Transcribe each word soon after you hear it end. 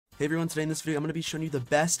Hey everyone, today in this video I'm going to be showing you the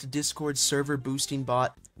best Discord server boosting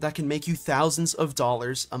bot that can make you thousands of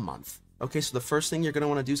dollars a month. Okay, so the first thing you're going to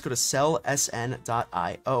want to do is go to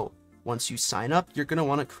sellsn.io. Once you sign up, you're going to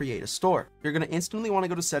want to create a store. You're going to instantly want to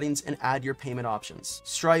go to settings and add your payment options.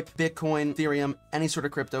 Stripe, Bitcoin, Ethereum, any sort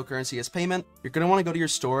of cryptocurrency as payment. You're going to want to go to your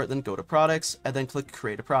store, then go to products, and then click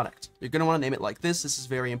create a product. You're going to want to name it like this. This is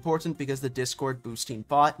very important because the Discord boosting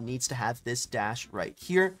bot needs to have this dash right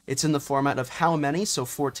here. It's in the format of how many, so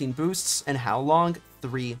 14 boosts, and how long,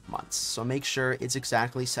 3 months. So make sure it's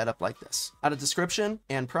exactly set up like this. Add a description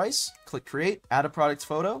and price, click create, add a product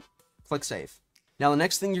photo, click save. Now, the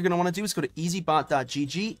next thing you're going to want to do is go to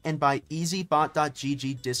ezbot.gg and buy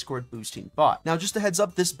ezbot.gg Discord boosting bot. Now, just a heads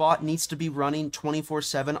up, this bot needs to be running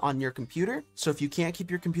 24/7 on your computer. So if you can't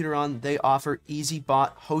keep your computer on, they offer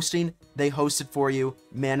ezbot hosting. They host it for you,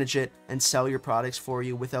 manage it, and sell your products for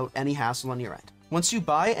you without any hassle on your end. Once you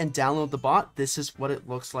buy and download the bot, this is what it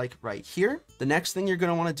looks like right here. The next thing you're going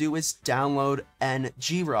to want to do is download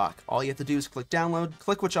ngrok. All you have to do is click download,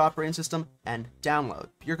 click which operating system, and download.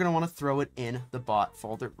 You're going to want to throw it in the bot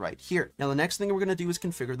folder right here. Now, the next thing we're going to do is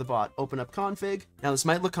configure the bot. Open up config. Now, this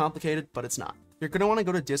might look complicated, but it's not. You're going to want to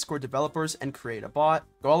go to Discord developers and create a bot.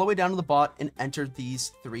 Go all the way down to the bot and enter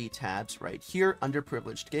these 3 tabs right here under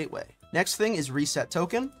privileged gateway. Next thing is reset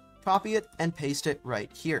token. Copy it and paste it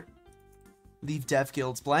right here. Leave dev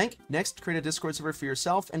guilds blank. Next, create a Discord server for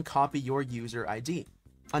yourself and copy your user ID.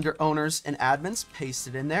 Under owners and admins, paste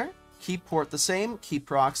it in there. Keep port the same, keep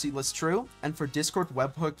proxy list true. And for Discord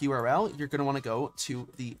webhook URL, you're going to want to go to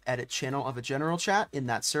the edit channel of a general chat in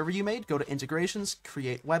that server you made. Go to integrations,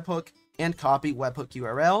 create webhook, and copy webhook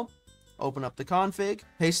URL. Open up the config,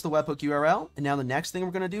 paste the webhook URL, and now the next thing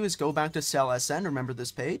we're going to do is go back to SellSN, remember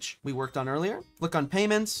this page we worked on earlier, click on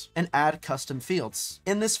payments, and add custom fields.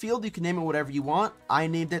 In this field, you can name it whatever you want. I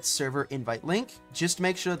named it server invite link. Just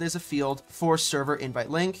make sure there's a field for server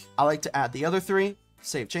invite link. I like to add the other 3,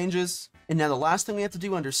 save changes. And now the last thing we have to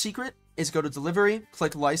do under secret is go to delivery,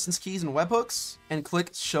 click license keys and webhooks, and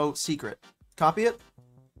click show secret. Copy it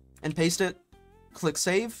and paste it, click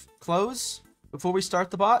save, close. Before we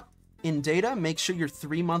start the bot, in data, make sure your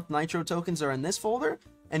 3-month Nitro tokens are in this folder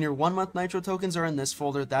and your 1-month Nitro tokens are in this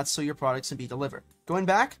folder. That's so your products can be delivered. Going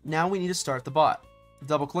back, now we need to start the bot.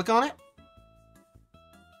 Double click on it.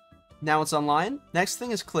 Now it's online. Next thing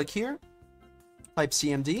is click here, type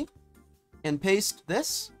CMD, and paste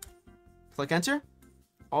this. Click enter.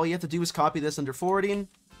 All you have to do is copy this under forwarding.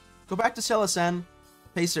 Go back to SellSN,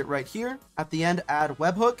 paste it right here. At the end, add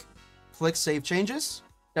webhook. Click save changes.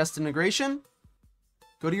 Test integration.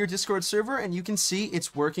 Go to your Discord server and you can see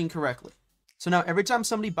it's working correctly. So now every time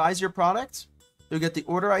somebody buys your product, they'll get the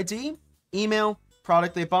order ID, email,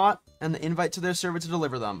 product they bought, and the invite to their server to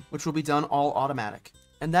deliver them, which will be done all automatic.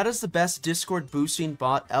 And that is the best Discord boosting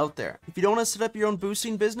bot out there. If you don't want to set up your own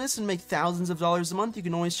boosting business and make thousands of dollars a month, you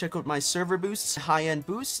can always check out my server boosts, high-end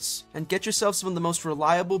boosts, and get yourself some of the most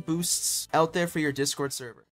reliable boosts out there for your Discord server.